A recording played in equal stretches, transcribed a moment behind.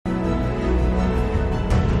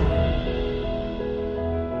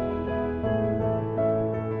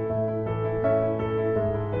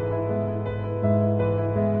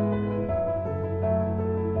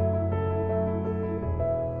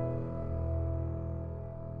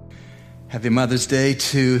Happy Mother's Day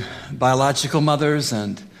to biological mothers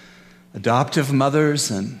and adoptive mothers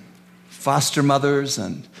and foster mothers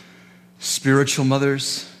and spiritual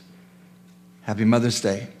mothers. Happy Mother's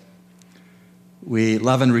Day. We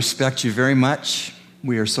love and respect you very much.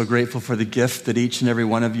 We are so grateful for the gift that each and every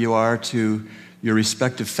one of you are to your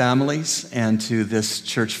respective families and to this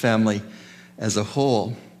church family as a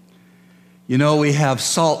whole. You know, we have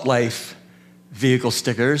Salt Life vehicle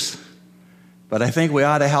stickers, but I think we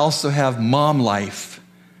ought to also have Mom Life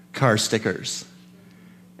car stickers.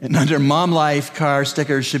 And under Mom Life car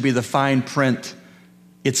stickers should be the fine print,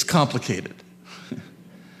 it's complicated.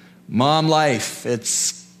 Mom Life,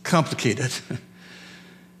 it's complicated.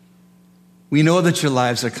 We know that your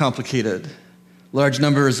lives are complicated. Large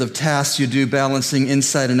numbers of tasks you do balancing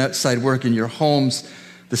inside and outside work in your homes,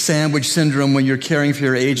 the sandwich syndrome when you're caring for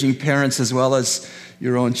your aging parents as well as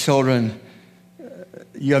your own children.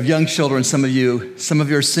 You have young children, some of you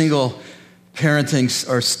are single parenting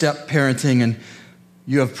or step parenting, and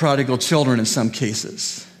you have prodigal children in some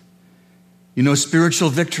cases. You know spiritual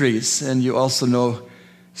victories, and you also know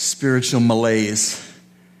spiritual malaise.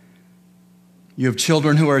 You have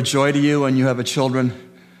children who are a joy to you, and you have children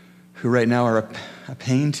who right now are a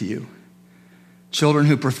pain to you. Children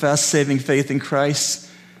who profess saving faith in Christ,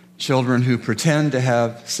 children who pretend to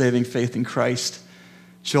have saving faith in Christ,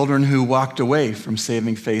 children who walked away from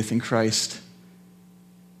saving faith in Christ.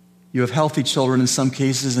 You have healthy children in some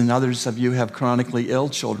cases, and others of you have chronically ill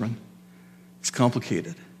children. It's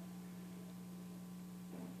complicated.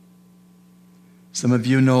 Some of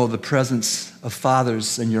you know the presence of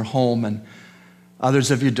fathers in your home, and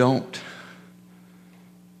others of you don't.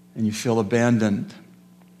 And you feel abandoned.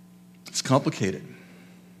 It's complicated.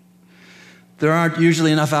 There aren't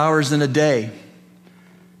usually enough hours in a day.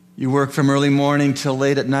 You work from early morning till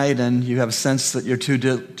late at night, and you have a sense that your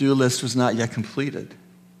to-do list was not yet completed.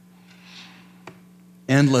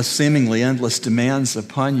 Seemingly endless demands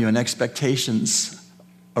upon you and expectations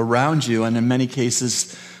around you, and in many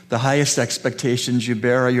cases, the highest expectations you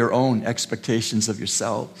bear are your own expectations of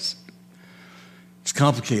yourselves. It's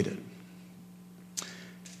complicated.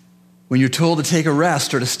 When you're told to take a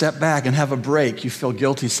rest or to step back and have a break, you feel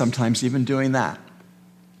guilty sometimes even doing that.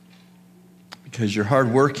 Because you're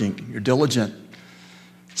hardworking, you're diligent,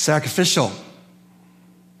 sacrificial,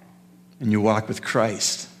 and you walk with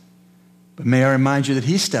Christ. But may I remind you that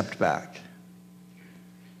he stepped back.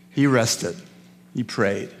 He rested. He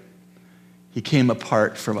prayed. He came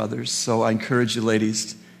apart from others. So I encourage you,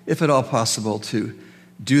 ladies, if at all possible, to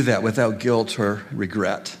do that without guilt or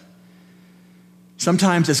regret.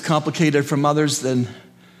 Sometimes it's complicated for mothers than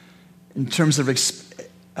in terms of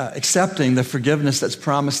accepting the forgiveness that's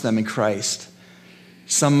promised them in Christ.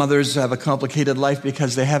 Some mothers have a complicated life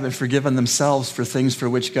because they haven't forgiven themselves for things for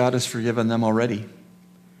which God has forgiven them already.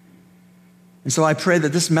 And so I pray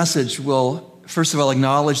that this message will, first of all,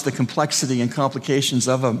 acknowledge the complexity and complications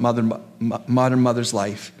of a modern mother's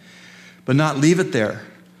life, but not leave it there.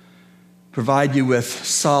 Provide you with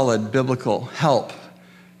solid biblical help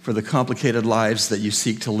for the complicated lives that you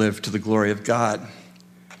seek to live to the glory of God.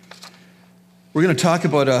 We're going to talk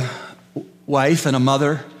about a wife and a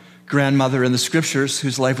mother, grandmother in the scriptures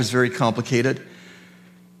whose life was very complicated.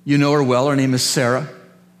 You know her well. Her name is Sarah.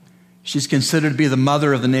 She's considered to be the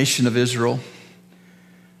mother of the nation of Israel.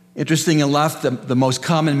 Interesting enough, the most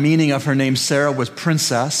common meaning of her name, Sarah, was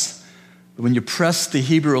princess. But when you press the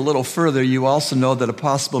Hebrew a little further, you also know that a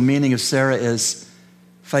possible meaning of Sarah is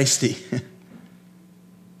feisty.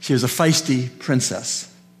 She was a feisty princess.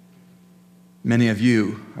 Many of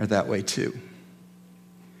you are that way too.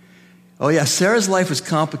 Oh yeah, Sarah's life was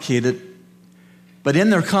complicated, but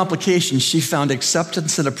in their complications, she found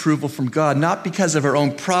acceptance and approval from God, not because of her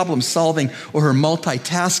own problem solving or her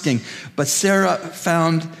multitasking, but Sarah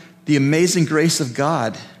found the amazing grace of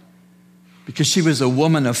God because she was a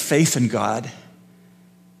woman of faith in God.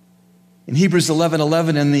 In Hebrews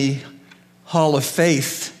 11:11, in the Hall of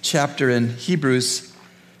Faith chapter in Hebrews,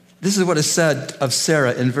 this is what is said of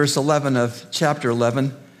Sarah in verse 11 of chapter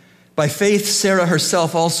 11. By faith, Sarah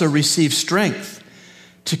herself also received strength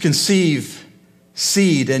to conceive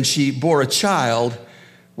seed, and she bore a child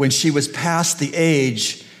when she was past the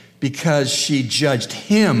age because she judged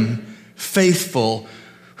him faithful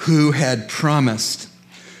who had promised.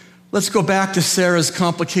 Let's go back to Sarah's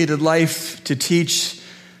complicated life to teach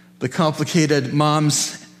the complicated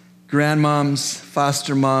moms, grandmoms,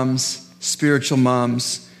 foster moms, spiritual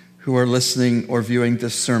moms who are listening or viewing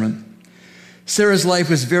this sermon. Sarah's life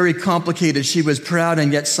was very complicated. She was proud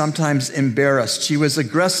and yet sometimes embarrassed. She was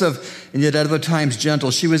aggressive and yet at other times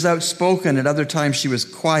gentle. She was outspoken, at other times she was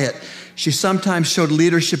quiet. She sometimes showed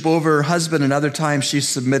leadership over her husband, and other times she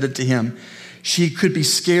submitted to him. She could be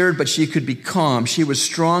scared, but she could be calm. She was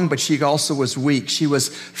strong, but she also was weak. She was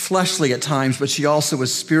fleshly at times, but she also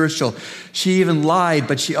was spiritual. She even lied,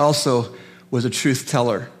 but she also was a truth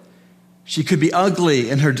teller. She could be ugly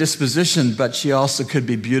in her disposition, but she also could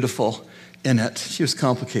be beautiful in it. She was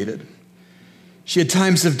complicated. She had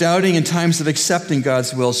times of doubting and times of accepting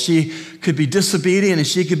God's will. She could be disobedient and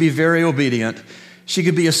she could be very obedient. She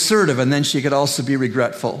could be assertive and then she could also be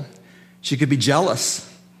regretful. She could be jealous,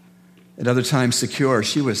 at other times secure.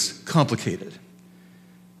 She was complicated.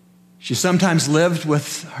 She sometimes lived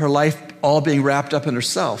with her life all being wrapped up in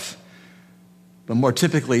herself, but more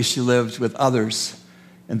typically she lived with others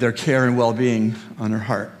and their care and well-being on her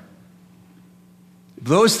heart.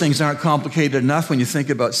 Those things aren't complicated enough when you think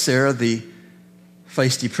about Sarah, the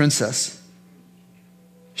feisty princess.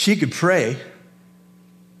 She could pray,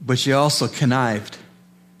 but she also connived.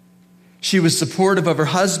 She was supportive of her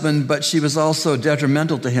husband, but she was also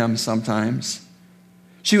detrimental to him sometimes.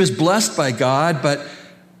 She was blessed by God, but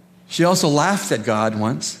she also laughed at God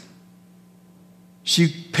once.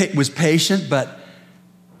 She was patient, but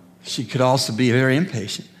she could also be very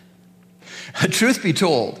impatient. Truth be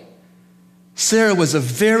told, Sarah was a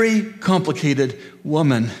very complicated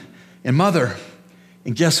woman and mother.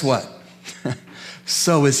 And guess what?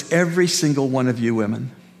 So is every single one of you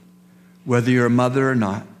women. Whether you're a mother or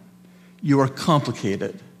not, you are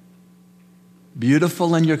complicated.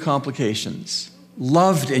 Beautiful in your complications.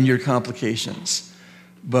 Loved in your complications.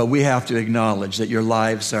 But we have to acknowledge that your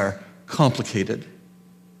lives are complicated.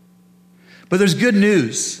 But there's good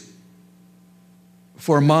news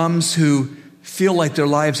for moms who feel like their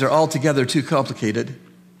lives are altogether too complicated.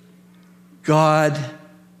 God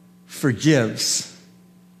forgives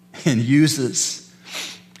and uses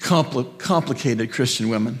complicated Christian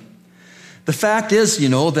women. The fact is,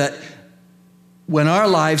 that when our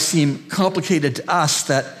lives seem complicated to us,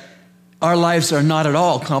 that our lives are not at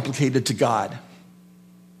all complicated to God.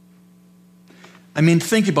 I mean,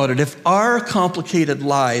 think about it. If our complicated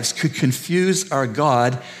lives could confuse our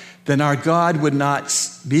God, then our God would not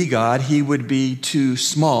be God. He would be too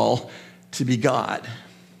small to be God.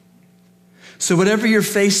 So whatever you're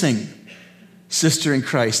facing, sister in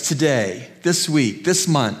Christ, today, this week, this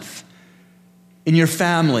month, in your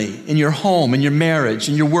family, in your home, in your marriage,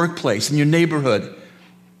 in your workplace, in your neighborhood,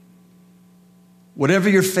 whatever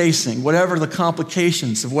you're facing, whatever the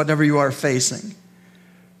complications of whatever you are facing,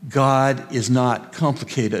 God is not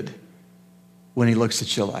complicated when he looks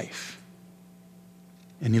at your life.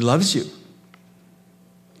 And he loves you.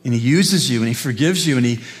 And he uses you, and he forgives you, and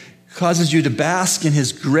he causes you to bask in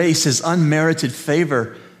his grace, his unmerited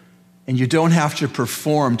favor, and you don't have to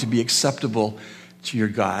perform to be acceptable to your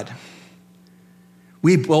God.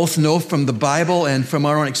 We both know from the Bible and from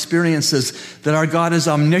our own experiences that our God is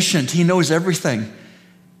omniscient. He knows everything.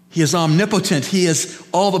 He is omnipotent. He has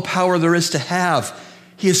all the power there is to have.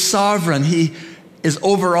 He is sovereign. He is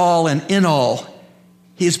over all and in all.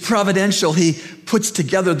 He is providential. He puts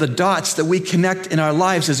together the dots that we connect in our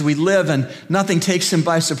lives as we live, and nothing takes him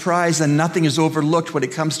by surprise, and nothing is overlooked when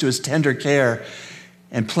it comes to his tender care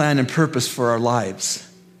and plan and purpose for our lives.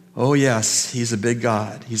 Oh yes, he's a big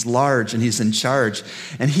God. He's large and he's in charge.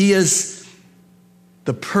 And he is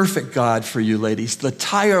the perfect God for you, ladies, the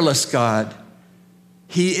tireless God.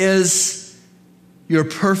 He is your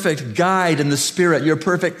perfect guide in the Spirit, your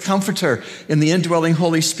perfect comforter in the indwelling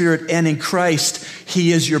Holy Spirit, and in Christ,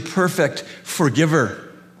 he is your perfect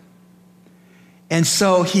forgiver. And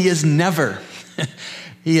so he is never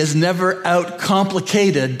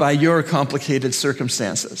out-complicated by your complicated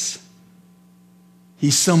circumstances.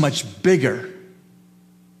 He's so much bigger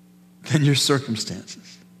than your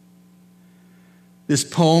circumstances. This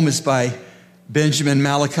poem is by Benjamin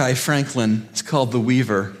Malachi Franklin. It's called The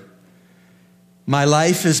Weaver. My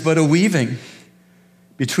life is but a weaving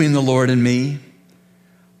between the Lord and me.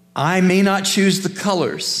 I may not choose the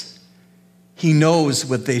colors. He knows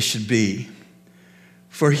what they should be.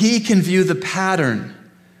 For he can view the pattern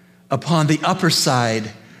upon the upper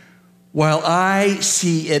side, while I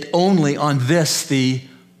see it only on this, the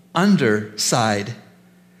underside.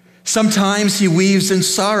 Sometimes he weaves in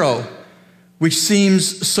sorrow, which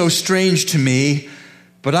seems so strange to me,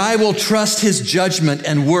 but I will trust his judgment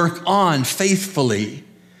and work on faithfully.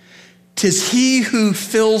 'Tis he who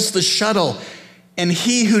fills the shuttle and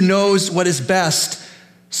he who knows what is best,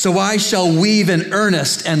 so I shall weave in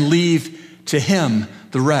earnest and leave to him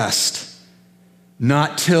the rest.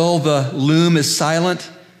 Not till the loom is silent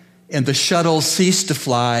and the shuttles cease to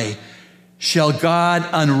fly, shall God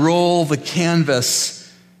unroll the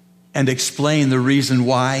canvas and explain the reason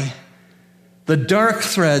why? The dark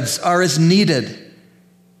threads are as needed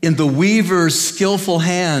in the weaver's skillful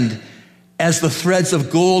hand as the threads of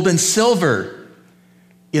gold and silver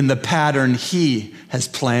in the pattern he has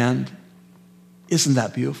planned. Isn't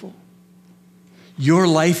that beautiful? Your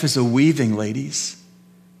life is a weaving, ladies,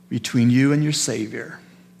 between you and your Savior.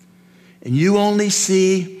 And you only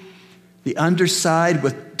see the underside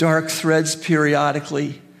with dark threads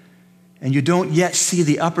periodically, and you don't yet see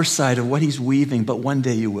the upper side of what he's weaving, but one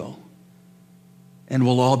day you will. And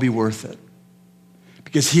we'll all be worth it.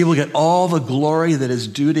 Because he will get all the glory that is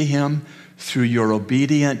due to him through your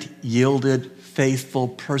obedient, yielded, faithful,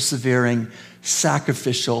 persevering,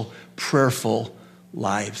 sacrificial, prayerful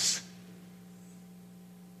lives.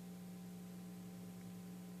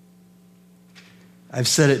 I've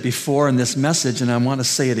said it before in this message, and I want to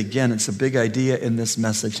say it again. It's a big idea in this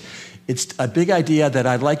message. It's a big idea that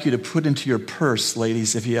I'd like you to put into your purse,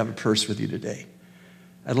 ladies, if you have a purse with you today.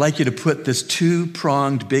 I'd like you to put this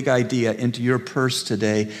two-pronged big idea into your purse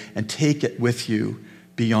today and take it with you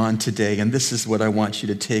beyond today. And this is what I want you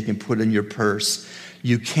to take and put in your purse.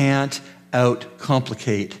 You can't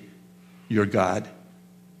out-complicate your God.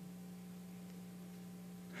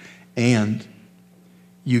 And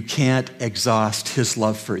you can't exhaust his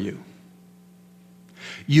love for you.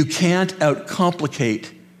 You can't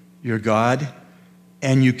outcomplicate your God,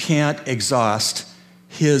 and you can't exhaust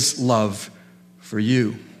his love for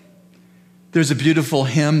you. There's a beautiful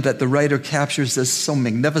hymn that the writer captures this so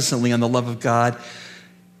magnificently on the love of God.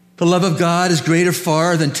 The love of God is greater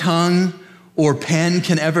far than tongue or pen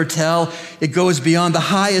can ever tell. It goes beyond the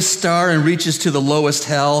highest star and reaches to the lowest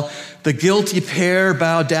hell. The guilty pair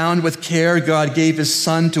bow down with care. God gave his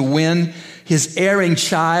son to win. His erring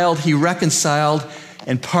child he reconciled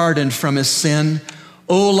and pardoned from his sin.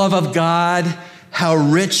 O love of God, how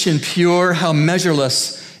rich and pure, how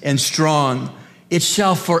measureless and strong. It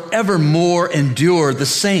shall forevermore endure, the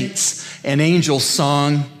saints and angels'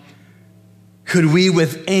 song. Could we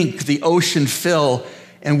with ink the ocean fill,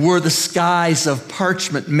 and were the skies of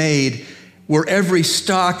parchment made, were every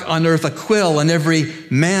stalk on earth a quill, and every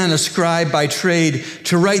man a scribe by trade,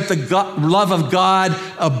 to write the love of God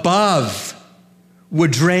above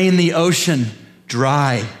would drain the ocean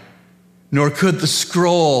dry, nor could the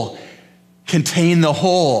scroll contain the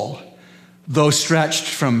whole, though stretched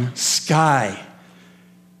from sky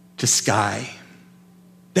to sky.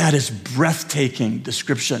 That is breathtaking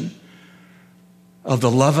description of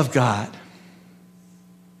the love of God.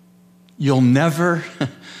 You'll never,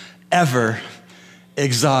 ever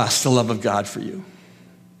exhaust the love of God for you.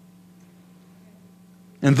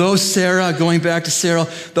 And though Sarah, going back to Sarah,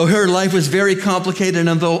 though her life was very complicated,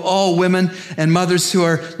 and though all women and mothers who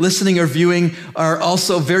are listening or viewing are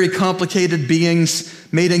also very complicated beings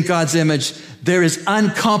made in God's image, there is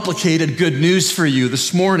uncomplicated good news for you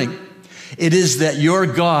this morning. It is that your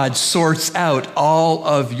God sorts out all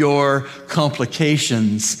of your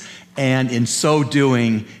complications, and in so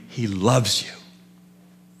doing, he loves you.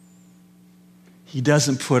 He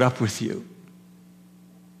doesn't put up with you.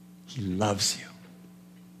 He loves you.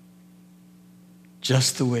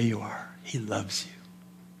 Just the way you are, he loves you.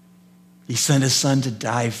 He sent his son to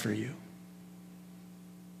die for you.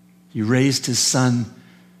 He raised his son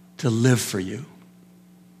to live for you.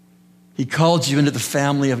 He called you into the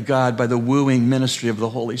family of God by the wooing ministry of the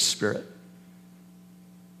Holy Spirit.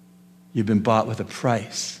 You've been bought with a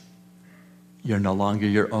price. You're no longer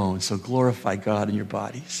your own, so glorify God in your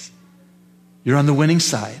bodies. You're on the winning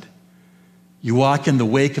side. You walk in the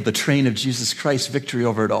wake of the train of Jesus Christ, victory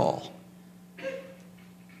over it all.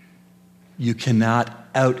 You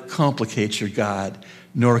cannot outcomplicate your God,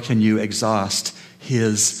 nor can you exhaust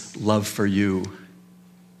his love for you.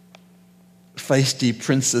 Feisty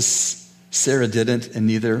Princess Sarah didn't, and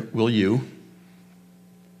neither will you.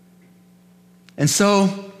 And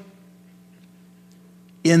so,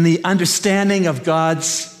 in the understanding of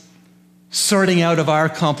God's sorting out of our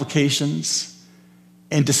complications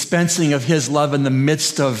and dispensing of his love in the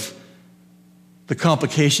midst of the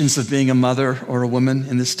complications of being a mother or a woman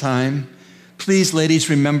in this time, please, ladies,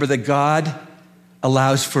 remember that God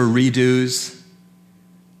allows for redos.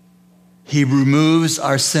 He removes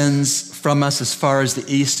our sins from us as far as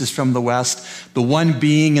the east is from the west. The one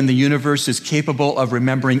being in the universe who's capable of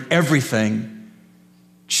remembering everything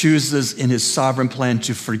chooses in his sovereign plan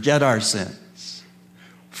to forget our sins,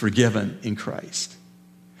 forgiven in Christ.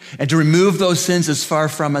 And to remove those sins as far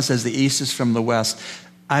from us as the east is from the west.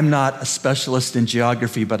 I'm not a specialist in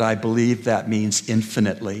geography, but I believe that means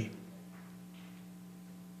infinitely.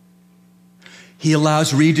 He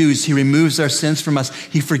allows redos. He removes our sins from us.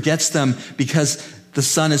 He forgets them because the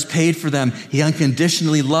Son has paid for them. He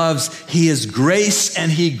unconditionally loves. He is grace,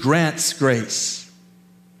 and he grants grace.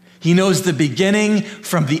 He knows the beginning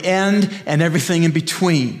from the end and everything in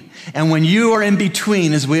between. And when you are in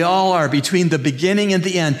between, as we all are, between the beginning and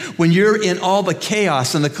the end, when you're in all the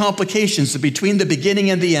chaos and the complications between the beginning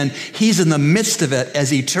and the end, he's in the midst of it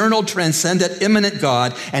as eternal, transcendent, immanent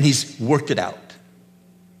God, and he's worked it out.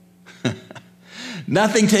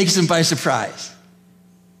 Nothing takes him by surprise.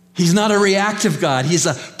 He's not a reactive God. He's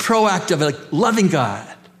a proactive, a loving God.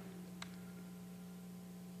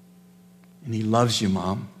 And he loves you,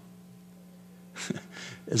 Mom.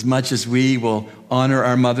 As much as we will honor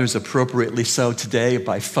our mothers appropriately so today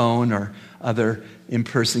by phone or other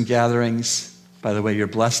in-person gatherings. By the way, you're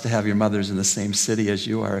blessed to have your mothers in the same city as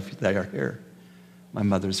you are if they are here. My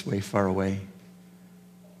mother's way far away.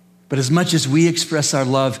 But as much as we express our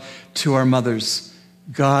love to our mothers,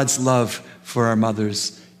 God's love for our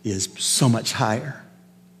mothers is so much higher,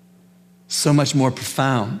 so much more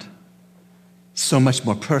profound, so much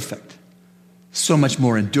more perfect, so much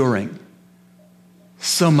more enduring,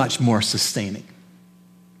 so much more sustaining.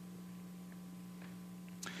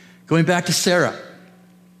 Going back to Sarah.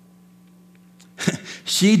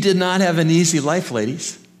 She did not have an easy life,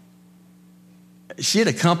 ladies. She had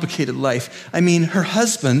a complicated life. I mean, her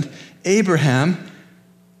husband, Abraham,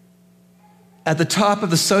 at the top of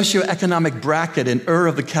the socioeconomic bracket in Ur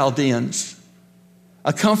of the Chaldeans,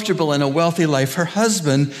 a comfortable and a wealthy life. Her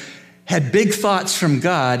husband had big thoughts from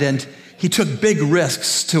God, and he took big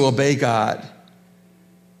risks to obey God.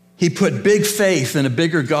 He put big faith in a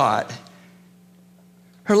bigger God.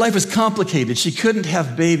 Her life was complicated. She couldn't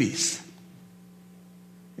have babies.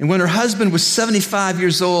 And when her husband was 75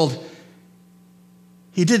 years old,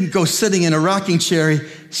 he didn't go sitting in a rocking chair. He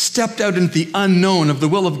stepped out into the unknown of the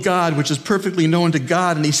will of God, which is perfectly known to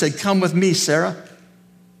God, and he said, "Come with me, Sarah."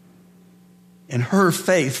 And her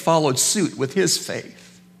faith followed suit with his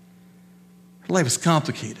faith. Her life was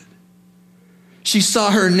complicated. She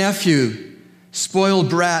saw her nephew, spoiled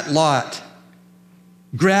brat Lot,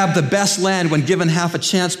 grab the best land when given half a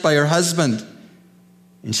chance by her husband,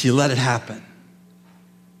 and she let it happen.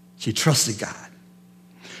 She trusted God.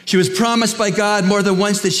 She was promised by God more than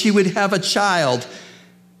once that she would have a child,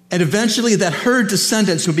 and eventually that her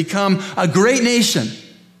descendants would become a great nation,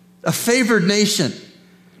 a favored nation.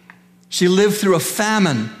 She lived through a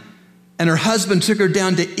famine, and her husband took her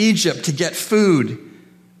down to Egypt to get food.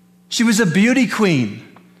 She was a beauty queen.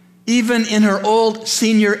 Even in her old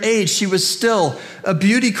senior age, she was still a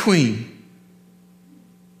beauty queen.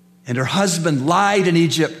 And her husband lied in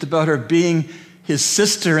Egypt about her being his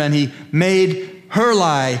sister, and he made her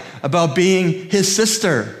lie about being his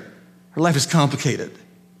sister. Her life is complicated,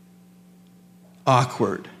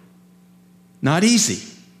 awkward, not easy.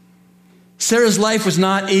 Sarah's life was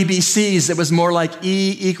not ABCs. It was more like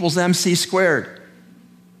E equals MC squared.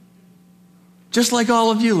 Just like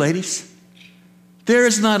all of you, ladies. There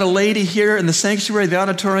is not a lady here in the sanctuary, the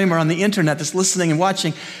auditorium, or on the internet that's listening and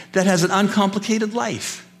watching that has an uncomplicated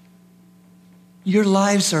life. Your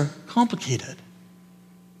lives are complicated.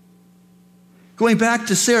 Going back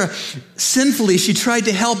to Sarah, sinfully, she tried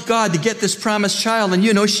to help God to get this promised child.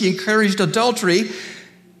 And she encouraged adultery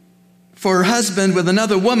for her husband with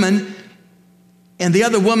another woman. And the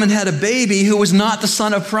other woman had a baby who was not the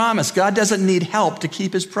son of promise. God doesn't need help to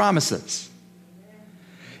keep his promises.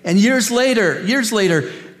 And years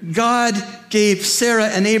later, God gave Sarah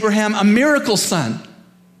and Abraham a miracle son.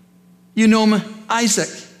 You know him, Isaac.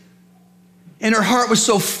 And her heart was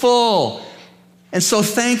so full and so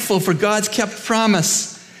thankful for God's kept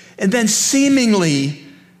promise. And then seemingly,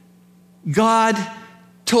 God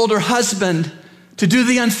told her husband to do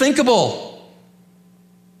the unthinkable,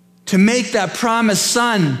 to make that promised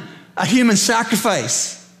son a human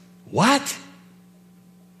sacrifice. What?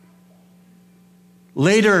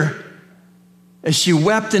 Later, as she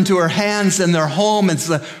wept into her hands in their home, as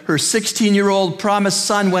her 16-year-old promised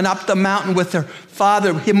son went up the mountain with her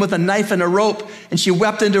father, him with a knife and a rope, and she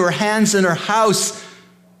wept into her hands in her house,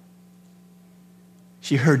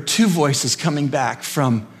 she heard two voices coming back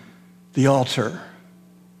from the altar.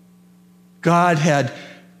 God had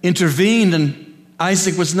intervened, and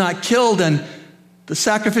Isaac was not killed, and the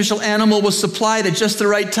sacrificial animal was supplied at just the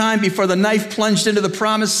right time before the knife plunged into the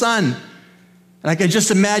promised son. And I can just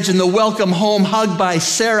imagine the welcome home hug by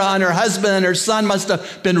Sarah on her husband, and her son must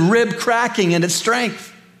have been rib cracking in its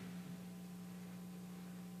strength.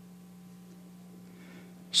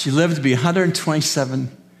 She lived to be 127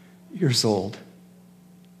 years old.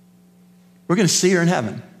 We're going to see her in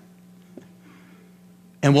heaven.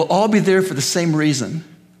 And we'll all be there for the same reason,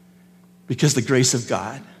 Because the grace of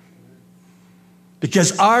God.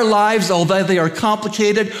 Because our lives, although they are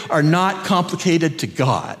complicated, are not complicated to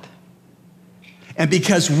God. And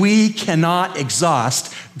because we cannot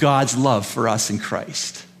exhaust God's love for us in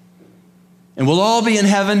Christ. And we'll all be in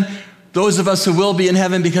heaven, those of us who will be in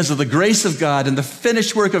heaven because of the grace of God and the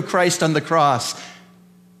finished work of Christ on the cross.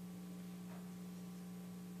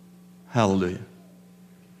 Hallelujah.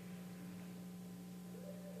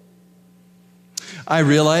 I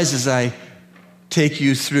realize as I take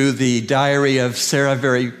you through the diary of Sarah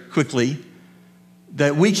very quickly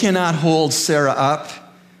that we cannot hold Sarah up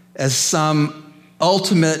as some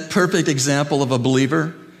ultimate perfect example of a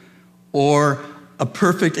believer or a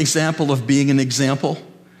perfect example of being an example,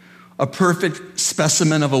 a perfect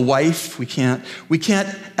specimen of a wife. We can't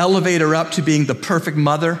elevate her up to being the perfect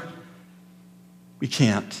mother. We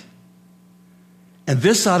can't. And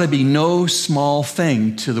this ought to be no small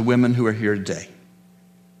thing to the women who are here today.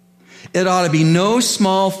 It ought to be no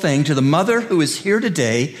small thing to the mother who is here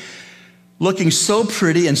today, looking so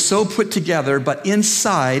pretty and so put together, but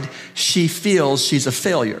inside she feels she's a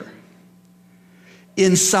failure.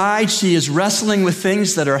 Inside she is wrestling with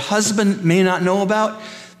things that her husband may not know about,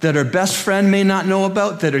 that her best friend may not know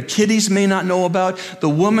about, that her kiddies may not know about. The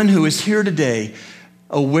woman who is here today,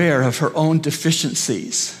 aware of her own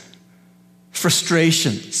deficiencies,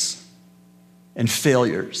 frustrations, and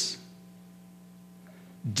failures.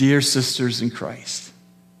 Dear sisters in Christ,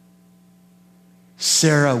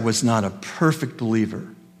 Sarah was not a perfect believer.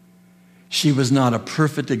 She was not a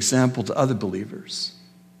perfect example to other believers.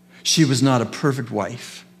 She was not a perfect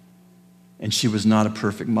wife, and she was not a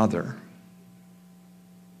perfect mother.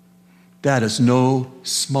 That is no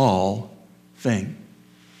small thing.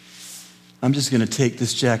 I'm just going to take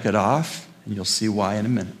this jacket off, and you'll see why in a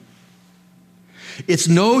minute. It's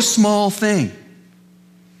no small thing.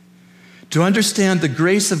 To understand the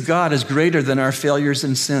grace of God is greater than our failures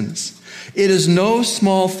and sins. It is no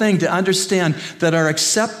small thing to understand that our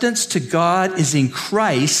acceptance to God is in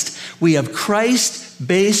Christ. We have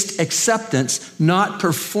Christ-based acceptance, not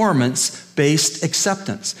performance-based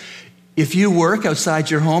acceptance. If you work outside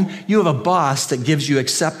your home, you have a boss that gives you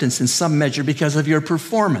acceptance in some measure because of your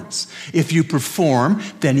performance. If you perform,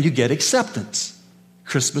 then you get acceptance.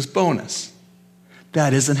 Christmas bonus.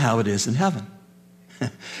 That isn't how it is in heaven.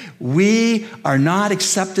 We are not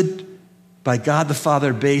accepted by God the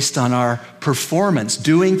Father based on our performance,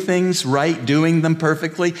 doing things right, doing them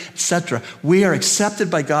perfectly, etc. We are accepted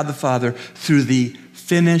by God the Father through the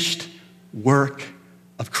finished work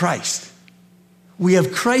of Christ. We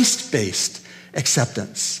have Christ-based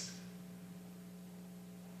acceptance.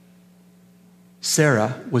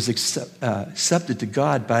 Sarah was accepted to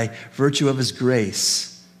God by virtue of his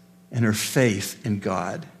grace and her faith in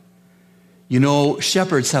God. You know,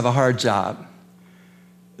 shepherds have a hard job.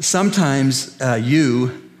 Sometimes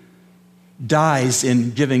ewe dies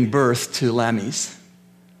in giving birth to lammies.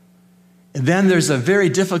 And then there's a very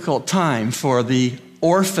difficult time for the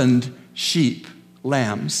orphaned sheep,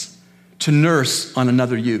 lambs, to nurse on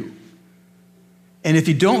another ewe. And if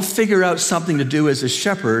you don't figure out something to do as a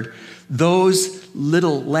shepherd, those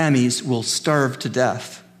little lammies will starve to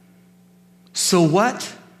death. So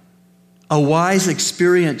what a wise,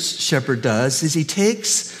 experienced shepherd does is he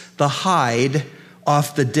takes the hide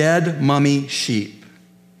off the dead mummy sheep.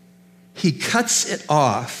 He cuts it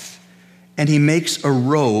off and he makes a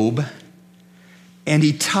robe and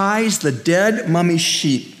he ties the dead mummy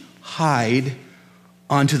sheep hide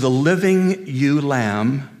onto the living ewe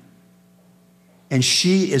lamb, and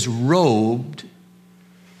she is robed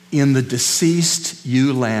in the deceased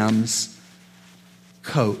ewe lamb's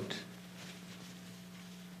coat.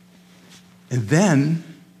 And then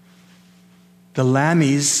the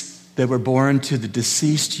lammies that were born to the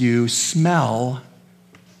deceased ewe smell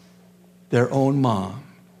their own mom.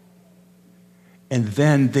 And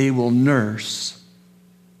then they will nurse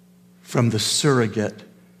from the surrogate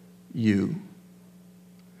ewe.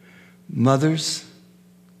 Mothers,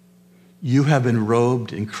 you have been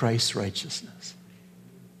robed in Christ's righteousness.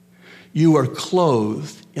 You are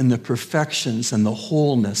clothed in the perfections and the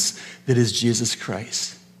wholeness that is Jesus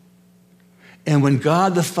Christ. And when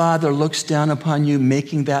God the Father looks down upon you,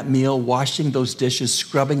 making that meal, washing those dishes,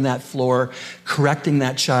 scrubbing that floor, correcting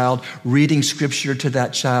that child, reading scripture to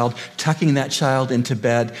that child, tucking that child into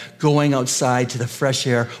bed, going outside to the fresh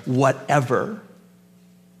air, whatever,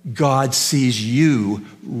 God sees you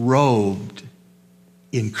robed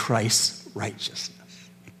in Christ's righteousness.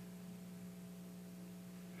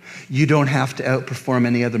 You don't have to outperform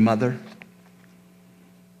any other mother.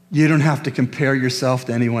 You don't have to compare yourself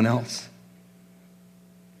to anyone else.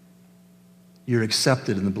 You're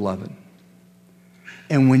accepted in the beloved.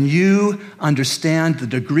 And when you understand the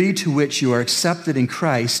degree to which you are accepted in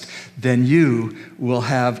Christ, then you will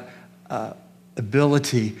have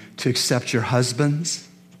ability to accept your husbands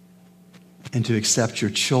and to accept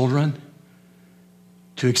your children,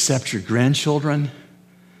 to accept your grandchildren,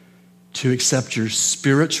 to accept your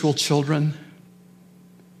spiritual children.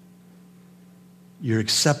 You're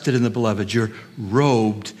accepted in the beloved. You're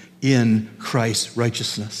robed in Christ's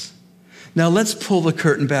righteousness. Now let's pull the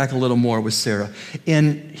curtain back a little more with Sarah.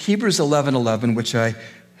 In Hebrews 11:11, which I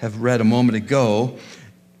have read a moment ago,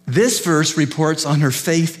 this verse reports on her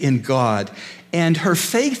faith in God. And her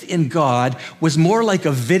faith in God was more like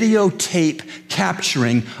a videotape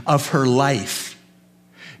capturing of her life.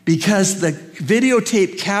 Because the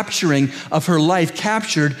videotape capturing of her life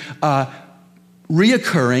captured a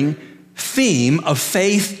reoccurring theme of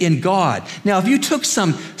faith in God. Now, if you took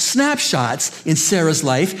some snapshots in Sarah's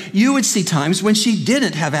life, you would see times when she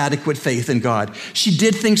didn't have adequate faith in God. She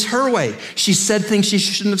did things her way. She said things she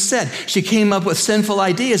shouldn't have said. She came up with sinful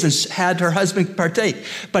ideas and had her husband partake.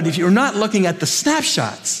 But if you're not looking at the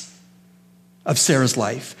snapshots of Sarah's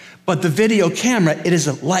life, but the video camera, it is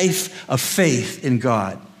a life of faith in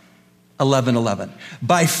God. 11:11.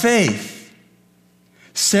 By faith,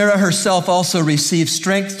 Sarah herself also received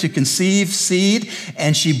strength to conceive seed,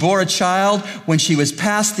 and she bore a child when she was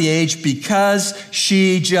past the age because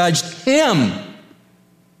she judged him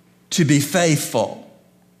to be faithful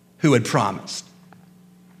who had promised.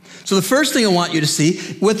 So the first thing I want you to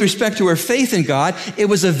see with respect to her faith in God, it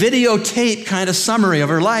was a videotape kind of summary of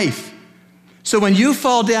her life. So when you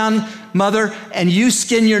fall down, mother, and you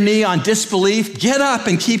skin your knee on disbelief, get up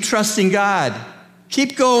and keep trusting God.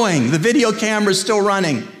 Keep going. The video camera is still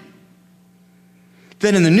running.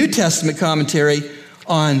 Then in the New Testament commentary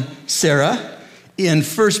on Sarah, in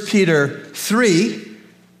 1 Peter 3,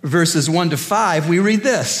 verses 1-5, we read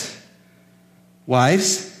this.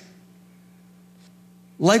 Wives,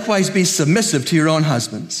 likewise be submissive to your own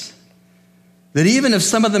husbands, that even if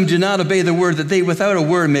some of them do not obey the word, that they without a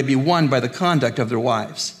word may be won by the conduct of their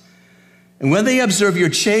wives. And when they observe your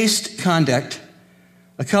chaste conduct,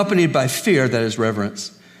 accompanied by fear, that is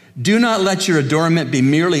reverence, do not let your adornment be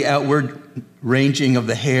merely outward ranging of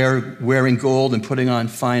the hair, wearing gold and putting on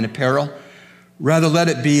fine apparel. Rather, let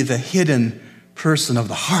it be the hidden person of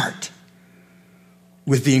the heart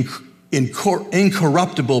with the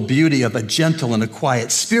incorruptible beauty of a gentle and a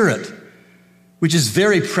quiet spirit, which is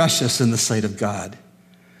very precious in the sight of God.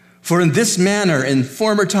 For in this manner, in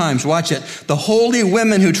former times, watch it, the holy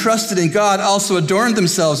women who trusted in God also adorned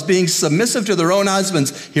themselves, being submissive to their own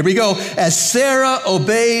husbands. Here we go. As Sarah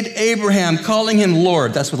obeyed Abraham, calling him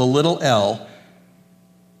Lord, that's with a little L,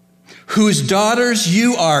 whose daughters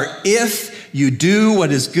you are if you do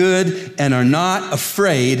what is good and are not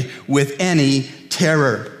afraid with any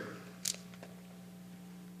terror.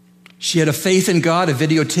 She had a faith in God, a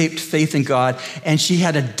videotaped faith in God, and she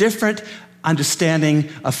had a different understanding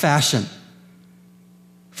of fashion.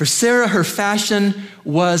 For Sarah, her fashion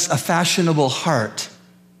was a fashionable heart.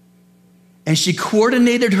 And she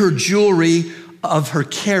coordinated her jewelry of her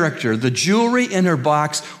character. The jewelry in her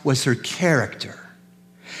box was her character.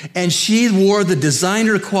 And she wore the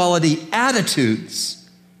designer quality attitudes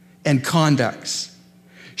and conducts.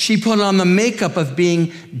 She put on the makeup of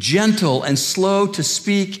being gentle and slow to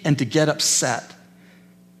speak and to get upset.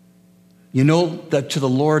 You know that to the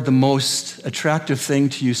Lord, the most attractive thing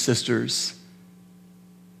to you, sisters,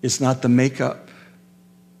 is not the makeup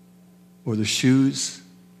or the shoes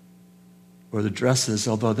or the dresses,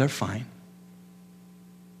 although they're fine.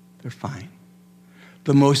 They're fine.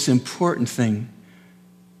 The most important thing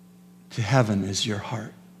to heaven is your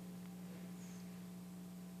heart,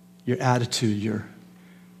 your attitude, your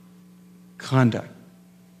conduct,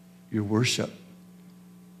 your worship,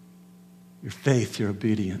 your faith, your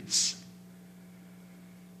obedience,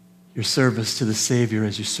 your service to the Savior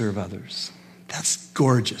as you serve others. That's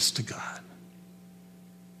gorgeous to God.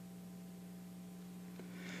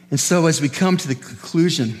 And so as we come to the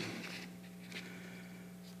conclusion,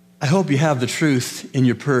 I hope you have the truth in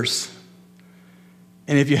your purse.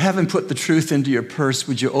 And if you haven't put the truth into your purse,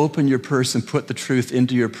 would you open your purse and put the truth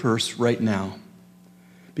into your purse right now?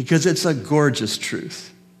 Because it's a gorgeous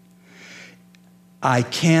truth. I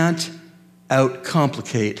can't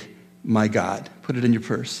outcomplicate my God. Put it in your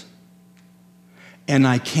purse. And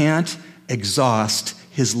I can't exhaust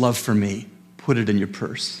his love for me. Put it in your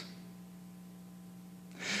purse.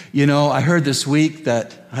 You know, I heard this week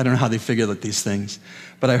that, I don't know how they figure out these things,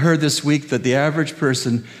 but I heard this week that the average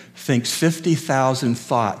person thinks 50,000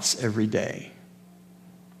 thoughts every day.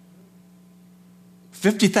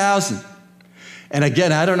 50,000. And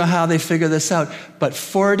again, I don't know how they figure this out, but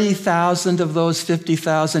 40,000 of those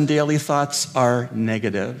 50,000 daily thoughts are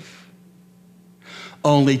negative.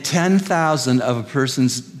 Only 10,000 of a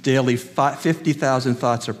person's daily 50,000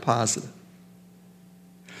 thoughts are positive.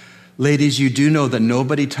 Ladies, you do know that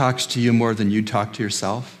nobody talks to you more than you talk to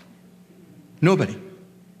yourself? Nobody.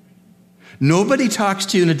 Nobody talks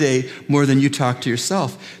to you in a day more than you talk to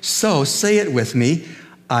yourself. So say it with me.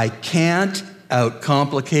 I can't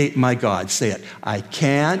outcomplicate my God. Say it. I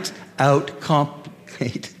can't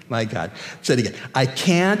outcomplicate my God. Say it again. I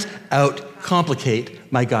can't outcomplicate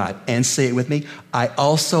my God. And say it with me. I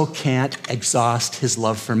also can't exhaust his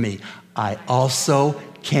love for me. I also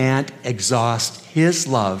can't exhaust his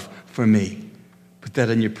love for me. Put that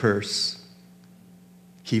in your purse.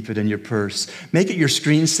 Keep it in your purse. Make it your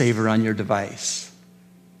screensaver on your device.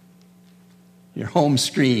 Your home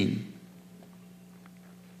screen.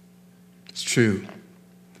 It's true.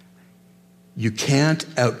 You can't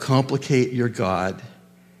outcomplicate your God,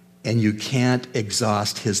 and you can't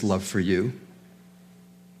exhaust his love for you.